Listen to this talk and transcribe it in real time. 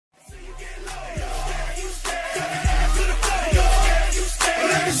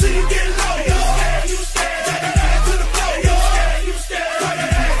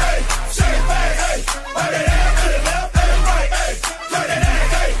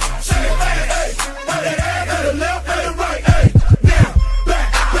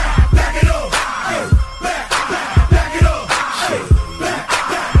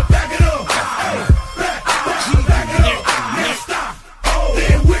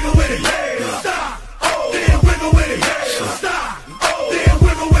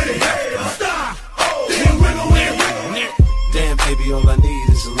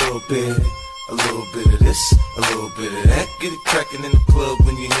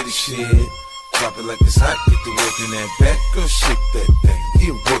shit. Drop it like it's hot, get the work in that back. Girl, shake that thing,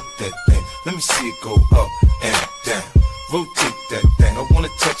 yeah, work that thing. Let me see it go up and down. Rotate that thing, I wanna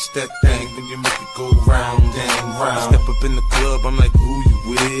touch that thing. When you make it go round and round. Step up in the club, I'm like, who you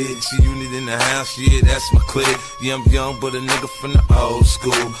with? G-Unit in the house, yeah, that's my clique. Yeah, I'm young, but a nigga from the old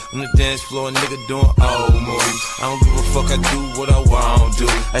school. On the dance floor, a nigga doing old moves. I don't give a fuck, I do what I want to.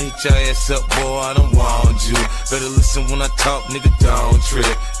 I hit your ass up, boy, I don't want you. Better listen when I talk, nigga, don't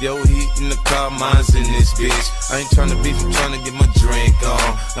trip. Yo, heat in the car, mine's in this bitch. I ain't tryna beef, I'm tryna get my drink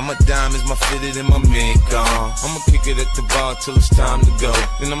on. Now my diamonds, my fitted, and my mink on. I'ma kick it at the bar till it's time to go.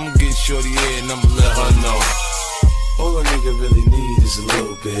 Then I'ma get shorty here and I'ma let her know. All a nigga really need is a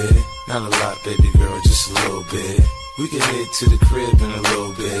little bit. Not a lot, baby girl, just a little bit. We can head to the crib in a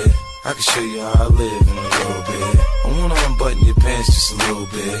little bit. I can show you how I live in a little bit. I wanna unbutton your pants just a little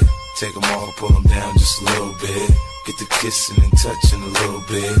bit. Take them off, pull them down just a little bit. Get the kissing and touching a little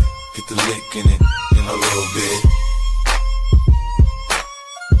bit. Get the licking it in a little bit.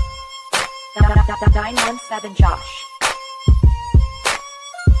 917 Josh.